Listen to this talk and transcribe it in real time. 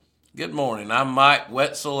Good morning. I'm Mike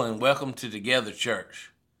Wetzel, and welcome to Together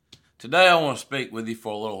Church. Today I want to speak with you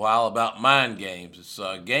for a little while about mind games. It's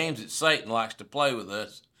games that Satan likes to play with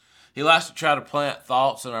us. He likes to try to plant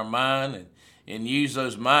thoughts in our mind and use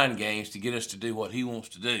those mind games to get us to do what he wants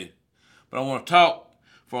to do. But I want to talk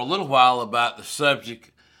for a little while about the subject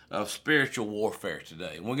of spiritual warfare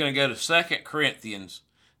today. And we're going to go to 2 Corinthians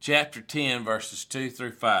chapter 10, verses 2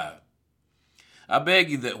 through 5. I beg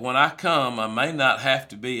you that when I come, I may not have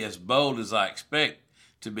to be as bold as I expect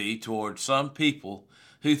to be toward some people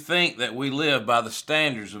who think that we live by the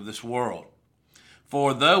standards of this world.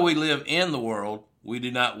 For though we live in the world, we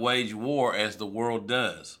do not wage war as the world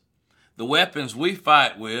does. The weapons we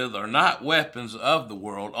fight with are not weapons of the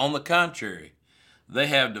world. On the contrary, they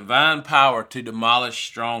have divine power to demolish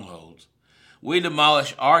strongholds. We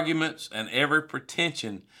demolish arguments and every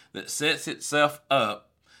pretension that sets itself up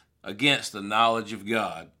against the knowledge of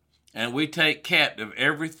God, and we take captive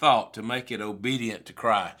every thought to make it obedient to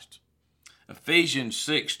Christ. Ephesians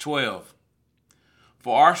 6:12.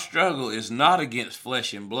 For our struggle is not against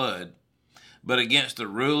flesh and blood, but against the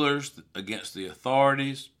rulers, against the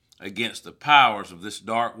authorities, against the powers of this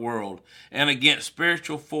dark world, and against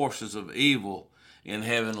spiritual forces of evil in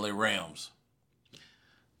heavenly realms.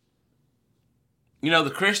 You know,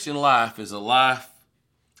 the Christian life is a life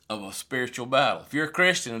of a spiritual battle. If you're a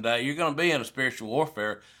Christian today, you're going to be in a spiritual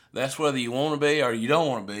warfare. That's whether you want to be or you don't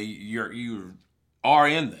want to be. You are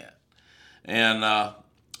in that. And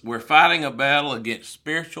we're fighting a battle against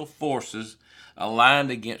spiritual forces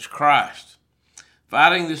aligned against Christ.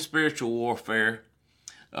 Fighting this spiritual warfare,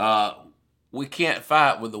 we can't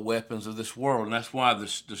fight with the weapons of this world. And that's why the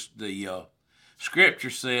scripture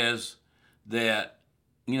says that,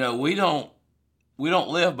 you know, we don't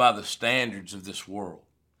live by the standards of this world.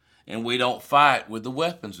 And we don't fight with the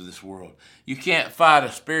weapons of this world. You can't fight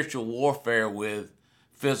a spiritual warfare with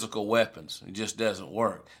physical weapons. It just doesn't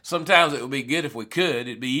work. Sometimes it would be good if we could.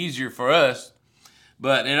 It'd be easier for us.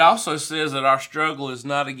 But it also says that our struggle is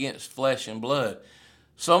not against flesh and blood.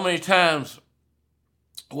 So many times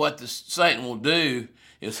what Satan will do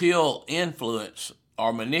is he'll influence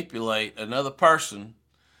or manipulate another person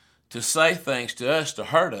to say things to us, to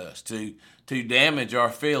hurt us, to damage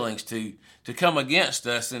our feelings, to come against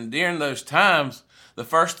us. And during those times, the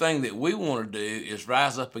first thing that we want to do is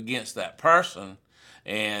rise up against that person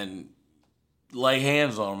and lay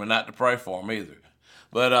hands on them, and not to pray for them either.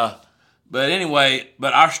 But anyway,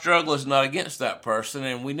 our struggle is not against that person,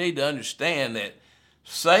 and we need to understand that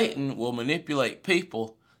Satan will manipulate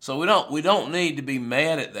people. So we don't need to be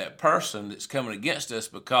mad at that person that's coming against us,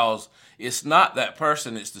 because it's not that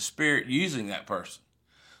person, it's the spirit using that person.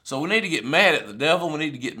 So we need to get mad at the devil. We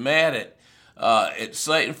need to get mad at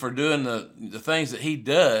Satan for doing the things that he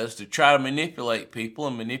does to try to manipulate people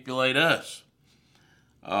and manipulate us.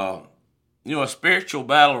 A spiritual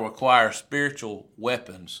battle requires spiritual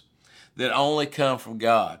weapons that only come from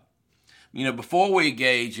God. You know, before we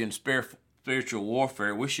engage in spiritual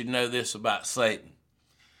warfare, we should know this about Satan.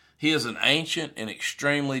 He is an ancient and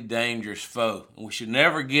extremely dangerous foe. We should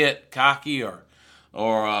never get cocky or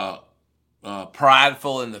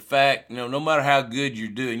prideful in the fact, no matter how good you're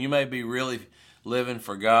doing, you may be really living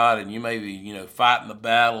for God, and you may be, fighting the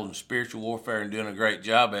battle and spiritual warfare and doing a great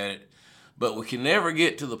job at it. But we can never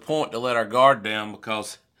get to the point to let our guard down,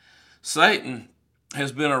 because Satan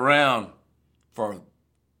has been around for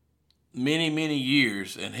many, many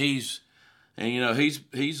years, and he's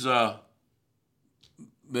been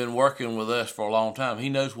working with us for a long time. He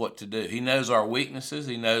knows what to do. He knows our weaknesses.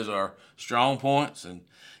 He knows our strong points. And,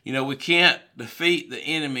 we can't defeat the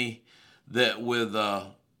enemy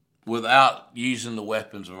without using the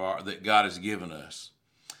weapons that God has given us.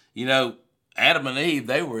 Adam and Eve,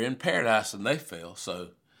 they were in paradise and they fell. So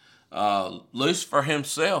Lucifer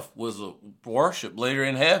himself was a worship leader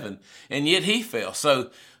in heaven, and yet he fell. So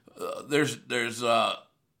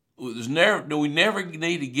we never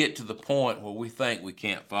need to get to the point where we think we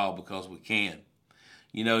can't fall, because we can.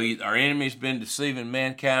 Our enemy's been deceiving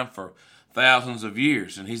mankind for thousands of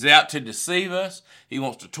years, and he's out to deceive us. He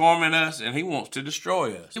wants to torment us, and he wants to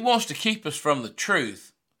destroy us. He wants to keep us from the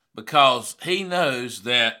truth, because he knows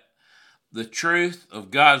that the truth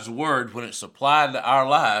of God's word, when it's applied to our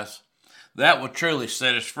lives, that will truly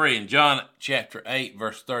set us free. In John chapter 8,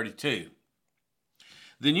 verse 32,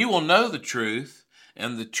 then you will know the truth,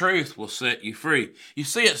 and the truth will set you free. You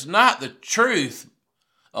see, it's not the truth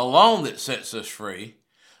alone that sets us free,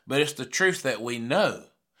 but it's the truth that we know.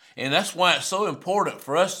 And that's why it's so important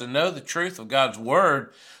for us to know the truth of God's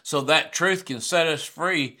word, so that truth can set us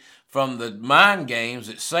free from the mind games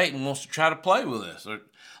that Satan wants to try to play with us.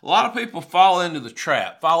 A lot of people fall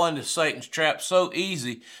into Satan's trap so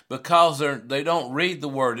easy because they don't read the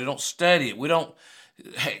Word, they don't study it. We don't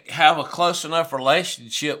have a close enough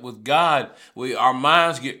relationship with God. Our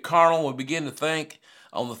minds get carnal. We begin to think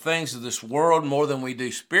on the things of this world more than we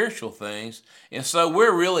do spiritual things. And so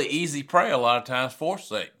we're really easy prey a lot of times for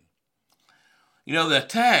Satan. You know, the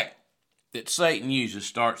attack that Satan uses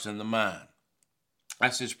starts in the mind.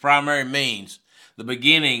 That's his primary means, the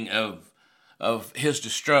beginning of his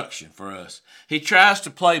destruction for us. He tries to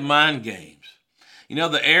play mind games. You know,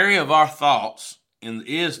 the area of our thoughts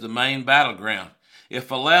is the main battleground. If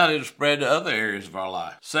allowed, it'll spread to other areas of our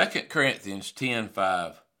life. 2 Corinthians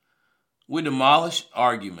 10:5. We demolish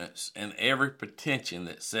arguments and every pretension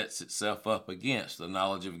that sets itself up against the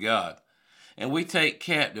knowledge of God. And we take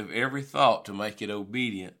captive every thought to make it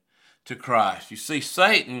obedient to Christ. You see,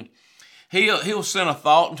 Satan, he'll send a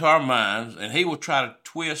thought into our minds, and he will try to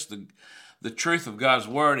twist the truth of God's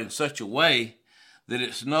Word in such a way that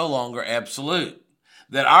it's no longer absolute.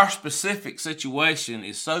 That our specific situation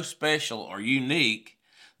is so special or unique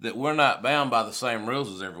that we're not bound by the same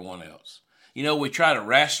rules as everyone else. You know, we try to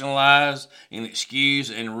rationalize and excuse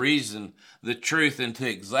and reason the truth into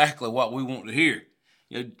exactly what we want to hear.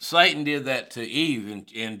 You know, Satan did that to Eve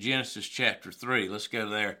in Genesis chapter 3. Let's go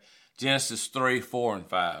there. Genesis 3, 4, and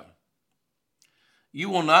 5. You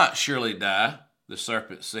will not surely die, the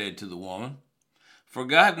serpent said to the woman, for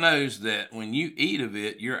God knows that when you eat of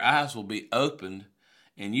it, your eyes will be opened,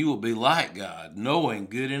 and you will be like God, knowing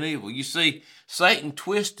good and evil. You see, Satan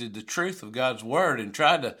twisted the truth of God's Word and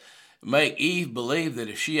tried to make Eve believe that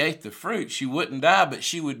if she ate the fruit, she wouldn't die, but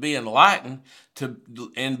she would be enlightened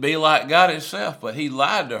and be like God himself. But he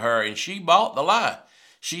lied to her, and she bought the lie.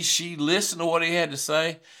 She listened to what he had to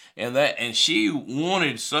say, and she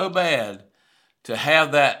wanted so bad to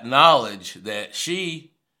have that knowledge that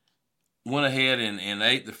she went ahead and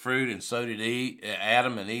ate the fruit, and so did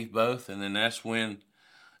Adam and Eve both. And then that's when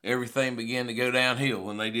everything began to go downhill,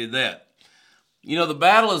 when they did that. You know, the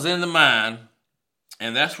battle is in the mind,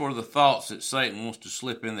 and that's where the thoughts that Satan wants to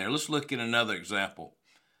slip in there. Let's look at another example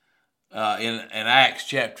in Acts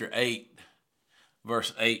chapter 8,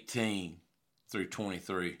 verse 18 through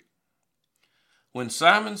 23. When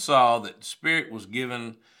Simon saw that the Spirit was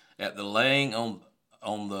given at the laying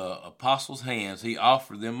on the apostles' hands, he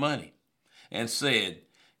offered them money and said,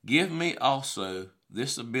 give me also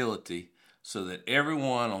this ability, so that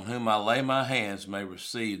everyone on whom I lay my hands may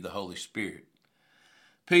receive the Holy Spirit.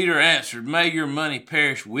 Peter answered, may your money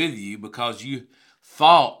perish with you, because you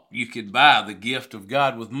thought you could buy the gift of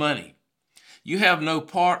God with money. You have no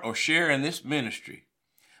part or share in this ministry,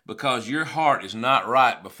 because your heart is not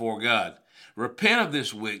right before God. Repent of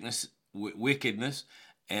this wickedness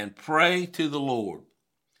and pray to the Lord.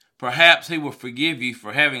 Perhaps he will forgive you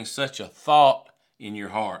for having such a thought in your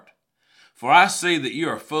heart. For I see that you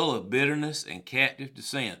are full of bitterness and captive to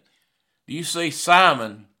sin. Do you see,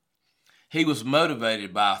 Simon, he was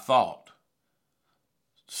motivated by a thought.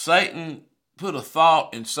 Satan put a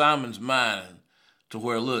thought in Simon's mind to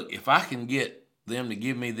where, look, if I can get them to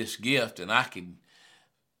give me this gift and I can,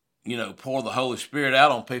 pour the Holy Spirit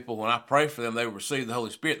out on people, when I pray for them, they will receive the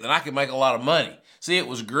Holy Spirit, then I can make a lot of money. See, it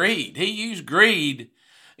was greed. He used greed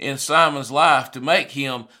in Simon's life to make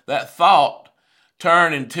him, that thought,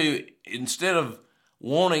 turn into, instead of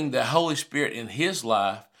wanting the Holy Spirit in his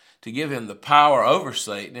life to give him the power over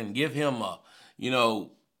Satan and give him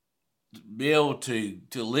be able to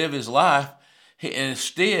live his life,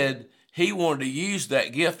 instead he wanted to use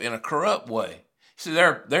that gift in a corrupt way. See,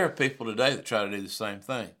 there are people today that try to do the same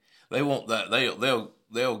thing. They want that.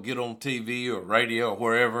 They'll get on TV or radio or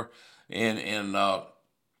wherever, and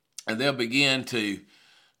they'll begin to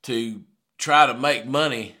try to make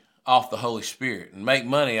money off the Holy Spirit and make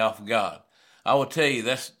money off of God. I will tell you,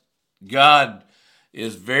 God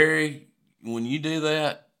is when you do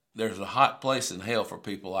that, there's a hot place in hell for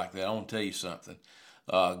people like that. I want to tell you something.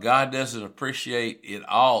 God doesn't appreciate it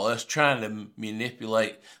all, us trying to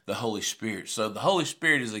manipulate the Holy Spirit. So the Holy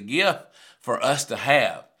Spirit is a gift for us to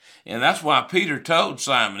have. And that's why Peter told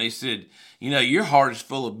Simon, he said, your heart is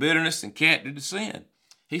full of bitterness and captive to sin.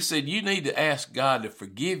 He said, you need to ask God to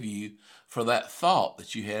forgive you for that thought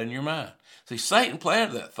that you had in your mind. See, Satan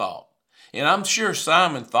planted that thought. And I'm sure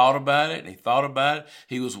Simon thought about it, and he thought about it.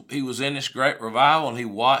 He was in this great revival, and he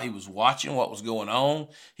was watching what was going on.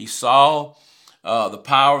 He saw the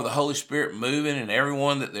power of the Holy Spirit moving, and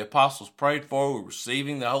everyone that the apostles prayed for were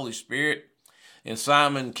receiving the Holy Spirit. And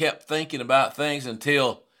Simon kept thinking about things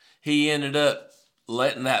until he ended up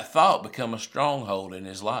letting that thought become a stronghold in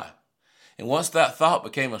his life. And once that thought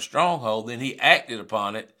became a stronghold, then he acted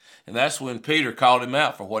upon it, and that's when Peter called him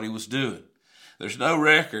out for what he was doing. There's no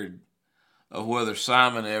record of whether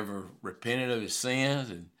Simon ever repented of his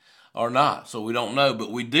sins or not. So we don't know,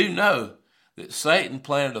 but we do know that Satan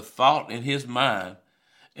planted a thought in his mind,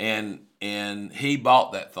 and he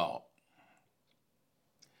bought that thought.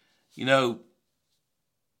 You know,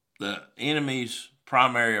 the enemy's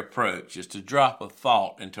primary approach is to drop a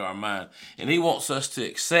thought into our mind, and he wants us to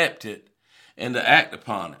accept it and to act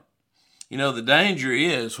upon it. You know, the danger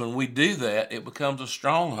is when we do that, it becomes a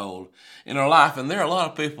stronghold in our life. And there are a lot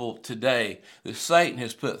of people today that Satan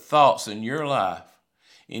has put thoughts in your life,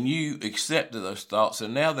 and you accepted those thoughts,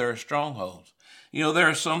 and now they're strongholds. You know, there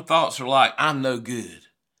are some thoughts that are like, I'm no good.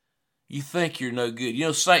 You think you're no good. You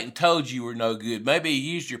know, Satan told you were no good. Maybe he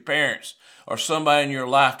used your parents or somebody in your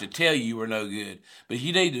life to tell you were no good. But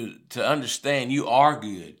you need to understand you are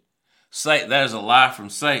good. Satan, that is a lie from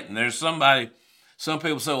Satan. Some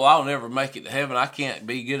people say, well, I'll never make it to heaven. I can't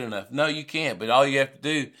be good enough. No, you can't. But all you have to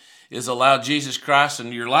do is allow Jesus Christ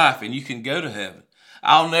into your life, and you can go to heaven.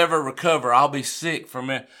 I'll never recover. I'll be sick from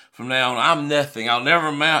now on. I'm nothing. I'll never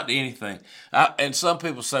amount to anything. And some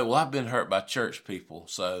people say, well, I've been hurt by church people,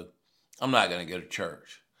 so I'm not going to go to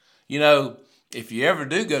church. You know, if you ever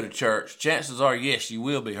do go to church, chances are, yes, you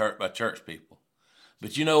will be hurt by church people.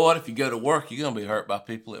 But you know what? If you go to work, you're going to be hurt by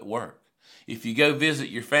people at work. If you go visit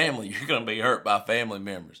your family, you're going to be hurt by family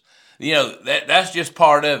members. You know, that's just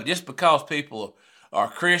part of it. Just because people are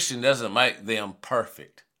Christian doesn't make them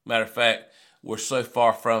perfect. Matter of fact, we're so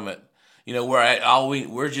far from it. You know,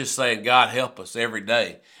 we're just saying, God help us every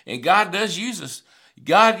day. And God does use us.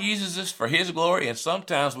 God uses us for his glory, and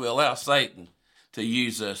sometimes we allow Satan to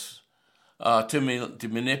use us to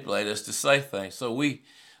manipulate us to say things. So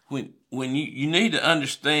when you need to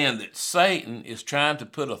understand that Satan is trying to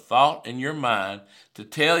put a thought in your mind to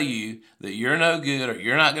tell you that you're no good or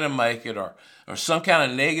you're not going to make it or some kind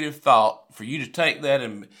of negative thought, for you to take that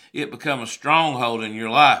and it become a stronghold in your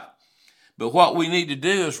life. But what we need to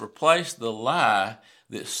do is replace the lie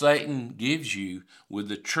that Satan gives you with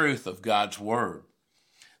the truth of God's word.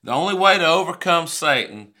 The only way to overcome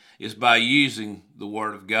Satan is by using the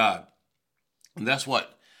word of God. And that's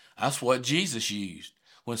what Jesus used.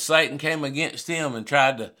 When Satan came against him and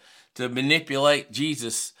tried to manipulate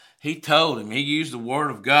Jesus, he told him, he used the word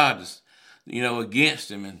of God, against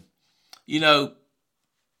him. And,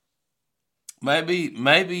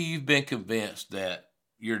 maybe you've been convinced that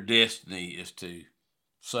your destiny is to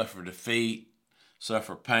suffer defeat,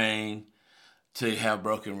 suffer pain, to have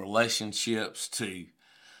broken relationships,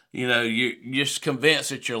 you're just convinced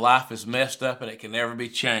that your life is messed up and it can never be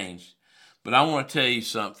changed. But I want to tell you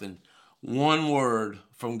something. One word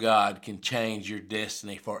from God can change your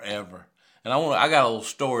destiny forever. And I got a little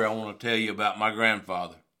story I want to tell you about my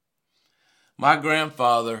grandfather. My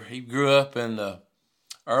grandfather, he grew up in the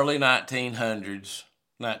early 1900s,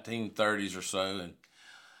 1930s or so, and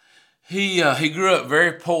he grew up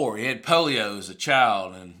very poor. He had polio as a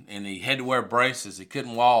child, and he had to wear braces. He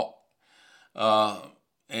couldn't walk.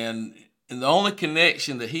 And the only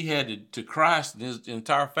connection that he had to Christ and his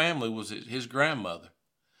entire family was his grandmother.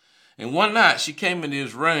 And one night she came into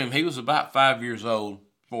his room. He was about 5 years old,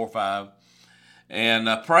 4 or 5, and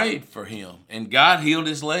I prayed for him. And God healed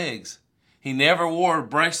his legs. He never wore a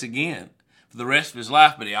brace again for the rest of his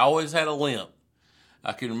life, but he always had a limp.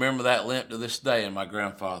 I can remember that limp to this day in my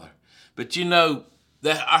grandfather. But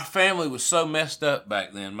that our family was so messed up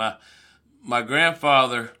back then. My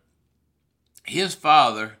grandfather, his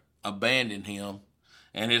father abandoned him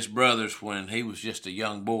and his brothers when he was just a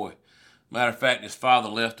young boy. Matter of fact, his father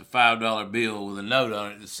left a $5 bill with a note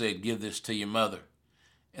on it that said, "Give this to your mother."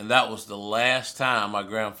 And that was the last time my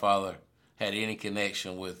grandfather had any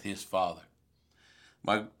connection with his father.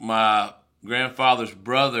 My grandfather's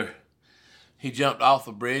brother, he jumped off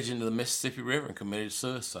a bridge into the Mississippi River and committed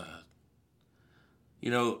suicide.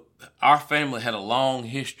 Our family had a long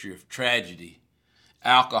history of tragedy,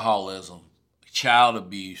 alcoholism, child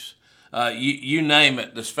abuse. You name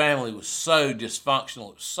it, this family was so dysfunctional,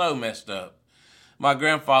 it was so messed up. My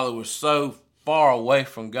grandfather was so far away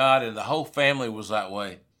from God, and the whole family was that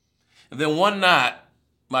way. And then one night,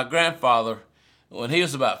 my grandfather, when he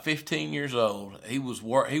was about 15 years old, he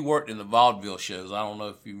worked in the vaudeville shows. I don't know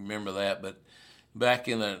if you remember that, but back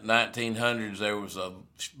in the 1900s, there was a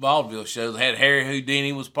vaudeville show. They had Harry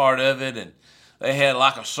Houdini was part of it, and they had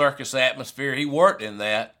like a circus atmosphere. He worked in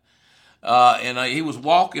that. And he was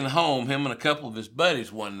walking home, him and a couple of his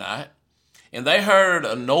buddies one night, and they heard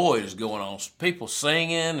a noise going on, people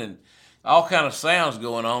singing and all kind of sounds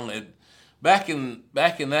going on. And back in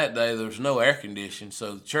that day, there was no air conditioning,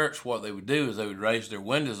 so the church, what they would do is they would raise their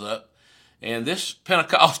windows up, and this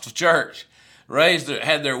Pentecostal church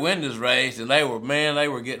had their windows raised, and they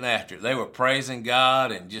were getting after it. They were praising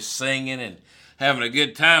God and just singing and having a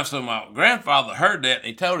good time. So my grandfather heard that, and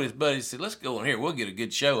he told his buddy, he said, let's go in here. We'll get a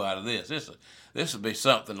good show out of this. This will be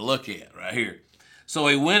something to look at right here. So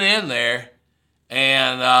he went in there,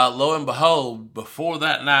 and lo and behold, before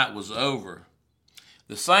that night was over,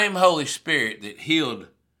 the same Holy Spirit that healed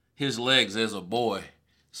his legs as a boy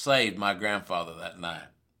saved my grandfather that night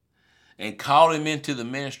and called him into the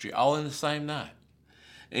ministry all in the same night.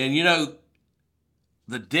 And you know,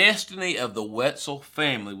 the destiny of the Wetzel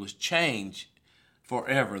family was changed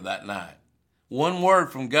forever that night. One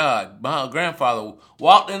word from God. My grandfather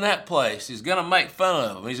walked in that place. He's going to make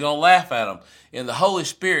fun of him. He's going to laugh at him. And the Holy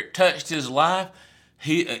Spirit touched his life.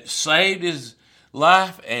 He saved his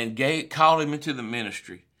life and called him into the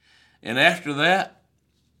ministry. And after that,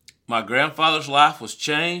 my grandfather's life was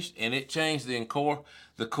changed, and it changed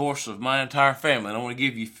the course of my entire family. And I want to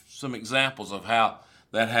give you some examples of how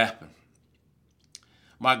that happened.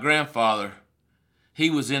 My grandfather, he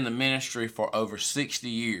was in the ministry for over 60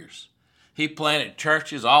 years. He planted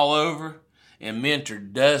churches all over and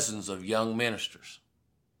mentored dozens of young ministers.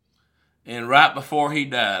 And right before he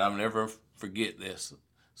died, I'll never forget this.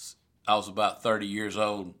 I was about 30 years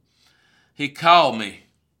old. He called me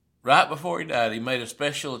right before he died. He made a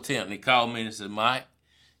special attempt, and he called me and said, Mike,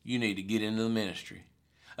 you need to get into the ministry.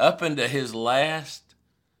 Up into his last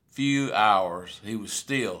few hours, he was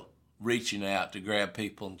still reaching out to grab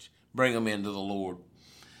people and bring them into the Lord.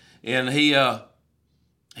 And he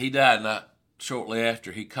died not shortly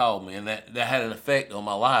after he called me, and that had an effect on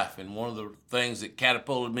my life, and one of the things that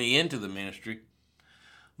catapulted me into the ministry.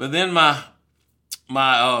 But then my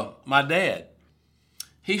dad,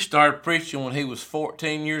 he started preaching when he was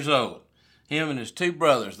 14 years old. Him and his two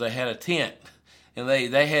brothers, they had a tent, and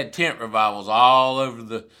they had tent revivals all over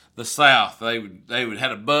the South. They would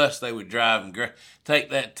had a bus they would drive and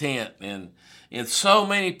take that tent, and so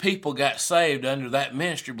many people got saved under that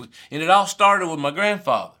ministry. And it all started with my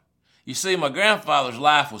grandfather. You see, my grandfather's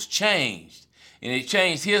life was changed, and it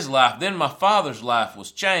changed his life. Then my father's life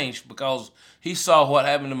was changed because he saw what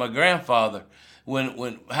happened to my grandfather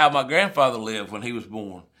how my grandfather lived when he was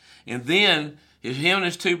born. And then him and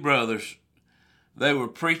his two brothers, they were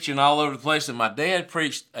preaching all over the place. And my dad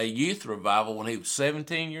preached a youth revival when he was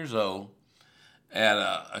 17 years old at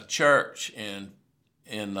a church in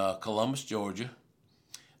Columbus, Georgia,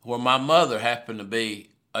 where my mother happened to be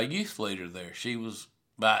a youth leader there. She was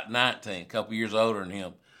about 19, a couple years older than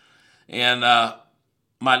him. And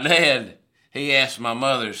my dad, he asked my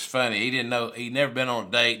mother, it's funny, he'd never been on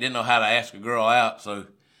a date, didn't know how to ask a girl out, so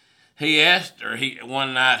he asked her,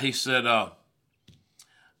 one night he said,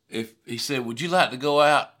 would you like to go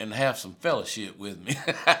out and have some fellowship with me?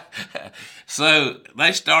 So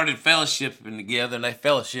they started fellowshipping together, and they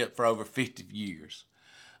fellowshiped for over 50 years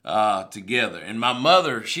together. And my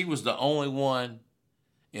mother, she was the only one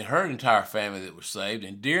in her entire family that was saved.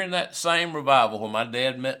 And during that same revival when my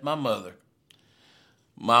dad met my mother's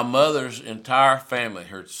entire family,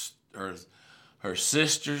 her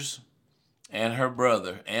sisters and her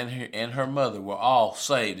brother and her mother were all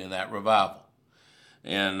saved in that revival.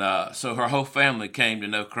 And so her whole family came to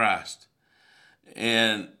know Christ.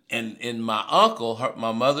 And my uncle,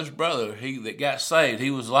 my mother's brother, that got saved,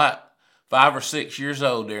 he was like 5 or 6 years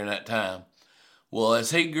old during that time. Well,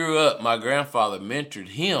 as he grew up, my grandfather mentored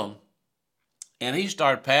him, and he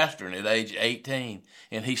started pastoring at age 18,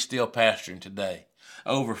 and he's still pastoring today.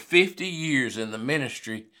 Over 50 years in the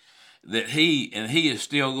ministry that he is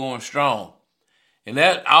still going strong. And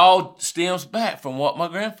that all stems back from what my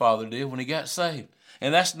grandfather did when he got saved.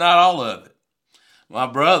 And that's not all of it. My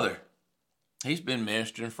brother, he's been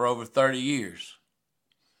ministering for over 30 years.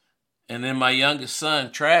 And then my youngest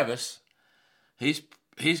son, Travis, he's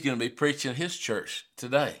going to be preaching his church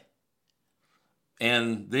today.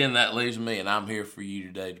 And then that leaves me, and I'm here for you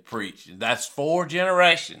today to preach. And that's 4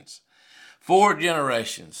 generations. 4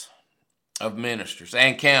 generations of ministers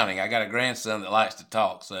and counting. I got a grandson that likes to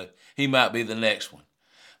talk, so he might be the next one.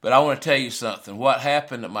 But I want to tell you something. What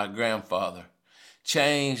happened to my grandfather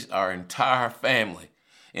changed our entire family.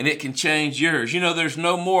 And it can change yours. You know, there's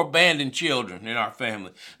no more abandoned children in our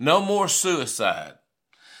family. No more suicide.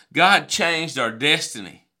 God changed our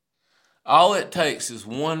destiny. All it takes is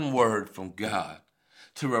one word from God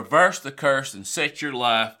to reverse the curse and set your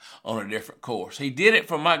life on a different course. He did it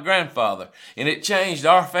for my grandfather, and it changed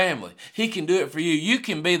our family. He can do it for you. You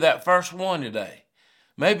can be that first one today.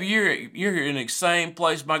 Maybe you're in the same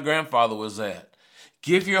place my grandfather was at.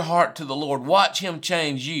 Give your heart to the Lord. Watch Him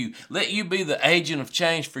change you. Let you be the agent of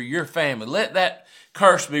change for your family. Let that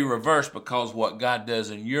curse be reversed because of what God does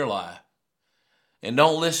in your life. and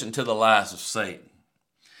don't listen to the lies of Satan.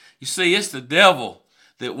 You see, it's the devil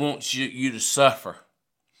that wants you to suffer.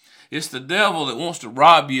 It's the devil that wants to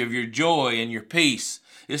rob you of your joy and your peace.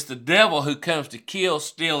 It's the devil who comes to kill,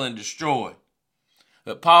 steal, and destroy.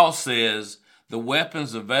 But Paul says the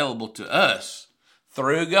weapons available to us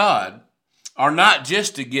through God are not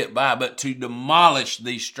just to get by, but to demolish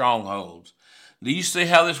these strongholds. Do you see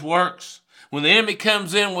how this works? When the enemy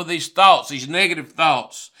comes in with these thoughts, these negative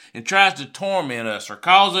thoughts, and tries to torment us or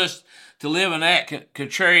cause us to live and act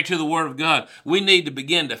contrary to the Word of God, we need to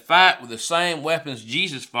begin to fight with the same weapons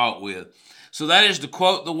Jesus fought with. So that is to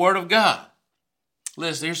quote the Word of God.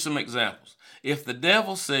 Listen, here's some examples. If the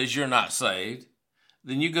devil says you're not saved,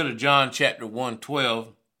 then you go to John chapter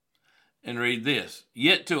 1:12 and read this.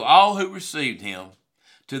 Yet to all who received him,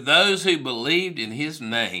 to those who believed in his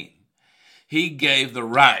name, he gave the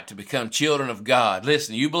right to become children of God.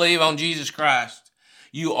 Listen, you believe on Jesus Christ,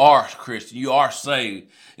 you are a Christian, you are saved,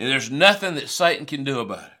 and there's nothing that Satan can do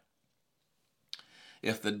about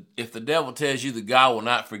it. If the devil tells you that God will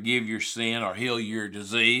not forgive your sin or heal your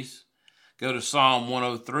disease, go to Psalm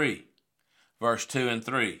 103, verse 2 and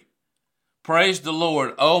 3. Praise the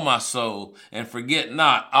Lord, O my soul, and forget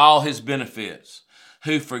not all his benefits,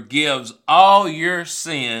 who forgives all your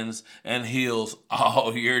sins and heals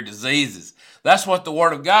all your diseases. That's what the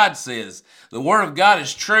Word of God says. The Word of God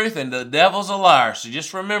is truth and the devil's a liar, so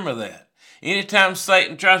just remember that. Anytime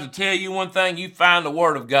Satan tries to tell you one thing, you find the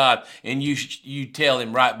Word of God and you tell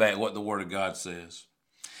him right back what the Word of God says.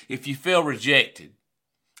 If you feel rejected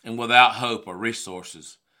and without hope or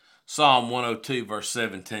resources, Psalm 102, verse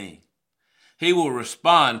 17. He will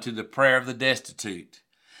respond to the prayer of the destitute.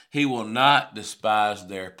 He will not despise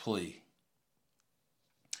their plea.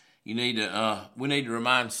 We need to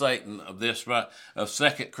remind Satan of this, right? Of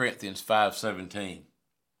 2 Corinthians 5:17.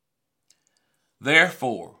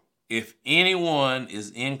 Therefore, if anyone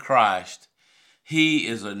is in Christ, he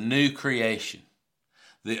is a new creation.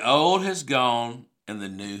 The old has gone and the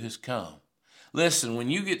new has come. Listen,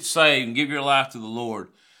 when you get saved and give your life to the Lord,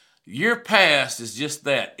 your past is just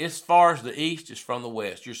that. As far as the east is from the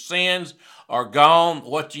west. Your sins are gone.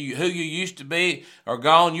 Who you used to be are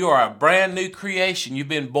gone. You are a brand new creation. You've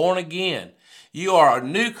been born again. You are a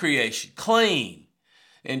new creation, clean,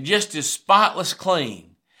 and just as spotless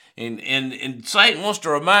clean. And Satan wants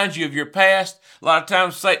to remind you of your past. A lot of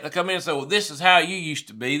times Satan will come in and say, well, this is how you used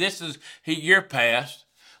to be. This is your past.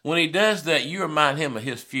 When he does that, you remind him of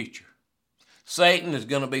his future. Satan is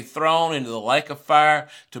going to be thrown into the lake of fire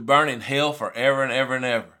to burn in hell forever and ever and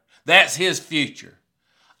ever. That's his future.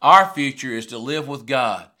 Our future is to live with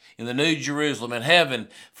God in the New Jerusalem in heaven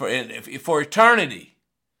for eternity.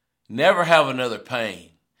 Never have another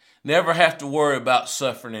pain. Never have to worry about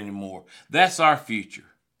suffering anymore. That's our future.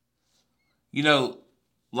 You know,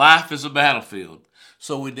 life is a battlefield,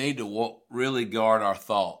 so we need to really guard our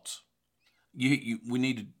thoughts. We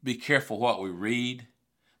need to be careful what we read.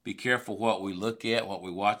 Be careful what we look at, what we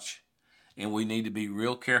watch, and we need to be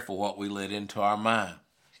real careful what we let into our mind.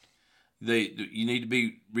 You need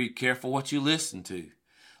to be careful what you listen to.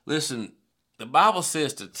 Listen, the Bible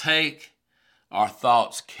says to take our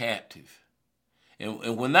thoughts captive.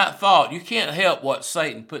 And when that thought, you can't help what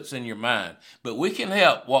Satan puts in your mind, but we can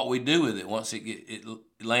help what we do with it once it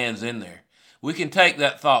lands in there. We can take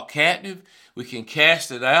that thought captive. We can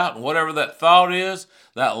cast it out, and whatever that thought is,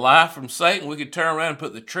 that lie from Satan, we can turn around and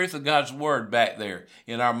put the truth of God's Word back there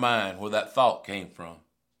in our mind where that thought came from.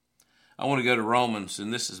 I want to go to Romans,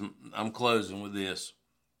 and I'm closing with this.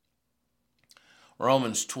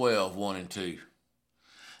 Romans 12, 1 and 2.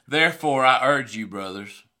 Therefore, I urge you,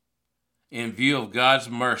 brothers, in view of God's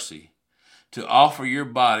mercy, to offer your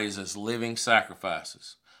bodies as living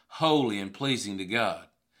sacrifices, holy and pleasing to God,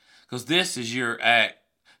 because this is your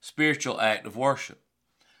spiritual act of worship.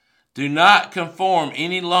 Do not conform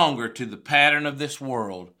any longer to the pattern of this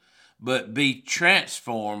world, but be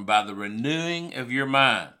transformed by the renewing of your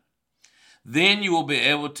mind. Then you will be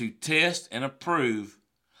able to test and approve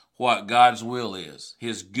what God's will is,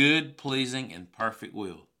 his good, pleasing, and perfect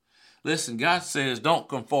will. Listen, God says don't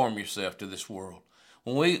conform yourself to this world.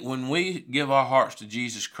 When we give our hearts to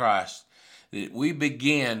Jesus Christ, we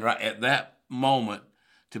begin right at that moment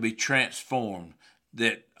to be transformed,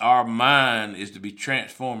 that our mind is to be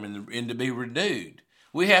transformed and to be renewed.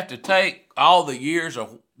 We have to take all the years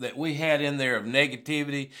that we had in there of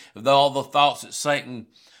negativity, of all the thoughts that Satan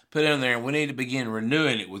put in there, and we need to begin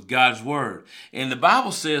renewing it with God's Word. And the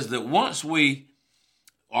Bible says that once we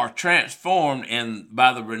are transformed and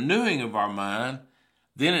by the renewing of our mind,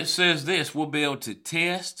 then it says this, we'll be able to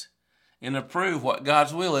test and approve what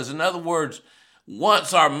God's will is. In other words,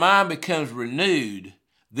 once our mind becomes renewed,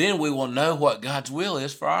 then we will know what God's will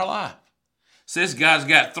is for our life. It says God's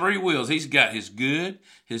got 3 wills. He's got his good,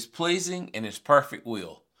 his pleasing, and his perfect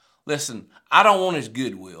will. Listen, I don't want his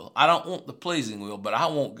good will. I don't want the pleasing will, but I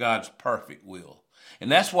want God's perfect will.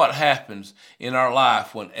 And that's what happens in our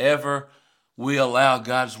life whenever we allow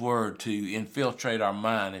God's word to infiltrate our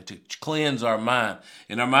mind and to cleanse our mind,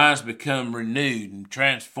 and our minds become renewed and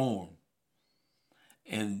transformed.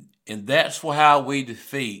 And that's how we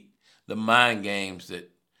defeat the mind games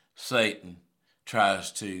that Satan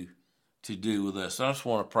tries to do with us. So I just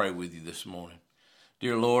want to pray with you this morning.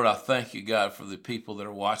 Dear Lord, I thank you, God, for the people that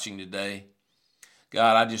are watching today.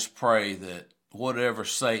 God, I just pray that whatever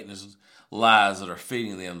Satan's lies that are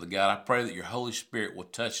feeding them, God, I pray that your Holy Spirit will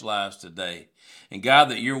touch lives today. And God,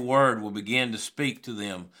 that your word will begin to speak to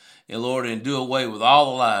them. And Lord, and do away with all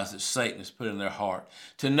the lies that Satan has put in their heart.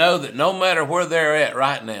 To know that no matter where they're at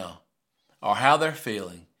right now or how they're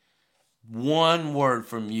feeling, one word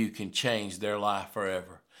from you can change their life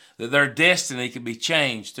forever. That their destiny can be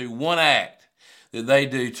changed through one act that they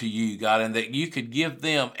do to you, God, and that you could give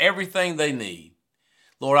them everything they need.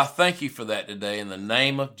 Lord, I thank you for that today in the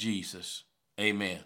name of Jesus. Amen.